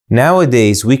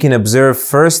Nowadays, we can observe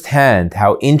firsthand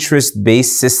how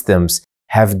interest-based systems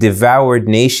have devoured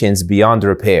nations beyond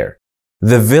repair.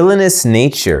 The villainous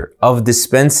nature of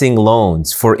dispensing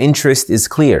loans for interest is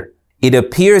clear. It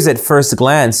appears at first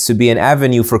glance to be an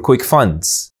avenue for quick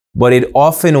funds, but it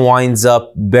often winds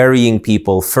up burying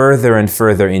people further and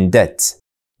further in debt.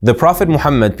 The Prophet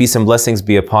Muhammad, peace and blessings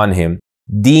be upon him,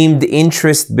 deemed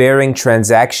interest-bearing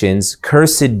transactions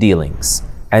cursed dealings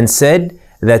and said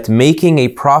that making a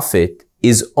profit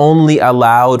is only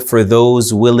allowed for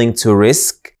those willing to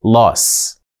risk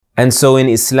loss. And so in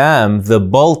Islam, the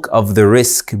bulk of the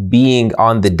risk being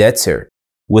on the debtor,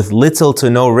 with little to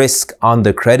no risk on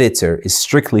the creditor, is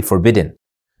strictly forbidden.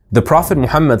 The Prophet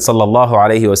Muhammad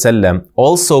ﷺ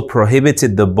also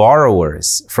prohibited the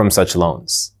borrowers from such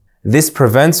loans. This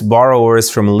prevents borrowers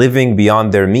from living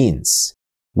beyond their means,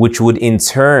 which would in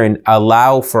turn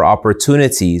allow for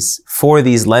opportunities for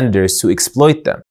these lenders to exploit them.